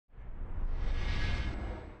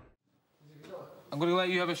I'm going to let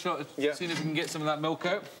you have a shot at seeing if we can get some of that milk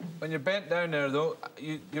out. When you're bent down there, though,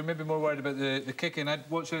 you're maybe more worried about the kicking. I'd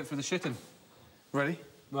watch out for the shitting. Ready?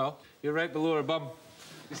 Well, you're right below her bum.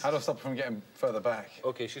 How do I stop her from getting further back?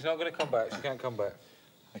 OK, she's not going to come back. She can't come back.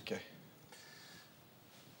 OK.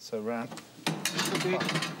 So, round. Okay.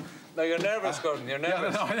 Now, you're nervous, Gordon. You're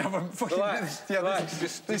nervous. Yeah, no, I'm fucking... Relax. Yeah,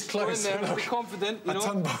 relax. This close. Go in there, be confident, you know.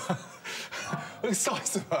 Look at the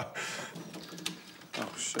size of her. Oh,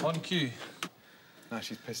 shit. On cue. No,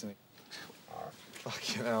 she's pissing me.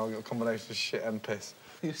 Fucking hell, I've got a combination of shit and piss.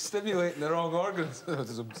 You're stimulating the wrong organs.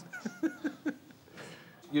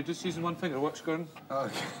 You're just using one finger. Watch, Gordon.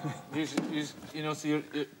 OK. Use, you know, so you're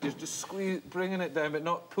just bringing it down, but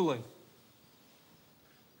not pulling.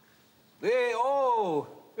 Hey, oh!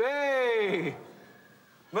 Hey!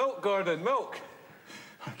 Milk, Gordon, milk!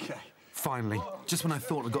 OK. Finally, just when I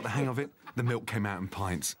thought I'd got the hang of it, the milk came out in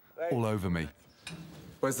pints, all over me.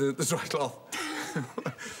 Where's the dry cloth?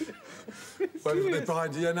 Where's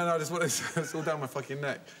behind you? Yeah, no, I just want it's all down my fucking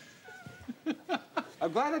neck.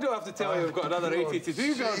 I'm glad I don't have to tell you I've got another 80 to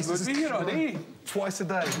do, Gordon. We'll be here all day. Twice a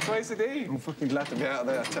day. Twice a day. I'm fucking glad to be out of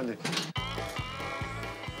there, I tell you.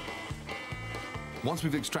 Once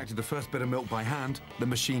we've extracted the first bit of milk by hand, the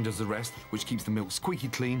machine does the rest, which keeps the milk squeaky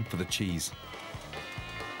clean for the cheese.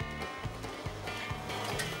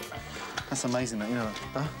 That's amazing, that, you know.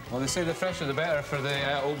 Huh? Well, they say the fresher the better for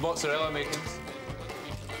the old mozzarella makings.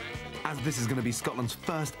 As this is going to be Scotland's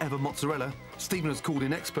first ever mozzarella, Stephen has called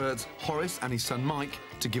in experts, Horace and his son Mike,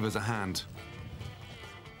 to give us a hand.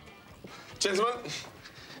 Gentlemen,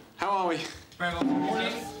 how are we? Very well.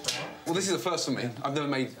 Morning. Well, this is the first for me. I've never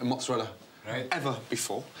made a mozzarella ever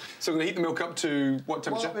before. So we're going to heat the milk up to what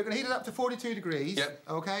temperature? Well, we're going to heat it up to 42 degrees. Yep.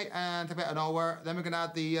 OK, and about an hour. Then we're going to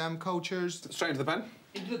add the cultures. Straight into the pan?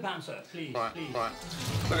 Into the pan, sir, please. Right, please. right.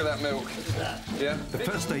 Look at that milk. Look at that. Yeah? The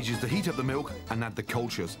first stage is to heat up the milk and add the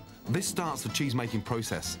cultures. This starts the cheese-making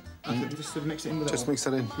process. Just to mix it in with it. Just mix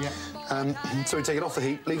that in. Yeah. So we take it off the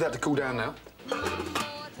heat, leave that to cool down now.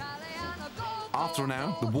 After an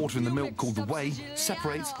hour, the water in the milk, called the whey,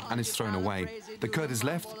 separates and is thrown away. The curd is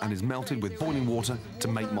left and is melted with boiling water to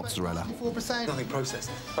make mozzarella. 4%. Nothing processed.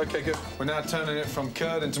 OK, good. We're now turning it from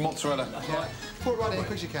curd into mozzarella. Yeah. Pour it right in as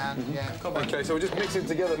quick as you can. Yeah. OK, so we're just mixing it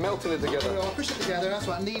together, melting it together. Push it together, that's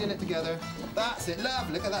right, kneading it together. That's it,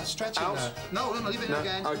 lovely. Look at that, stretching Out. there. No, leave it in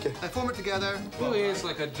again. OK. Now form it together. It really is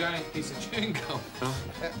like a giant piece of chewing gum.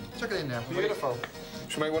 Yeah, chuck it in there. Beautiful.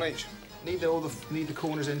 Should we make one each? Need the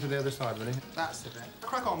corners into the other side, really. That's the bit.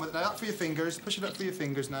 Crack on with it now. Up for your fingers. Push it up for your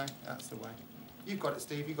fingers now. That's the way. You've got it,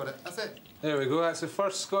 Steve. You've got it. That's it. There we go. That's the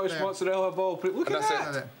first Scottish mozzarella ball. Look at that.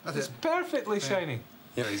 That's it. That's it's it. perfectly shiny.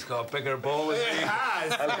 Yeah, he's got a bigger ball than me.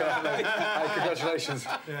 Hey, congratulations.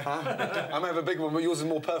 Yeah. Huh? I may have a big one, but yours is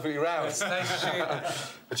more perfectly round. It's nice shape.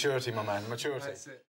 Maturity, my man. Maturity. That's it.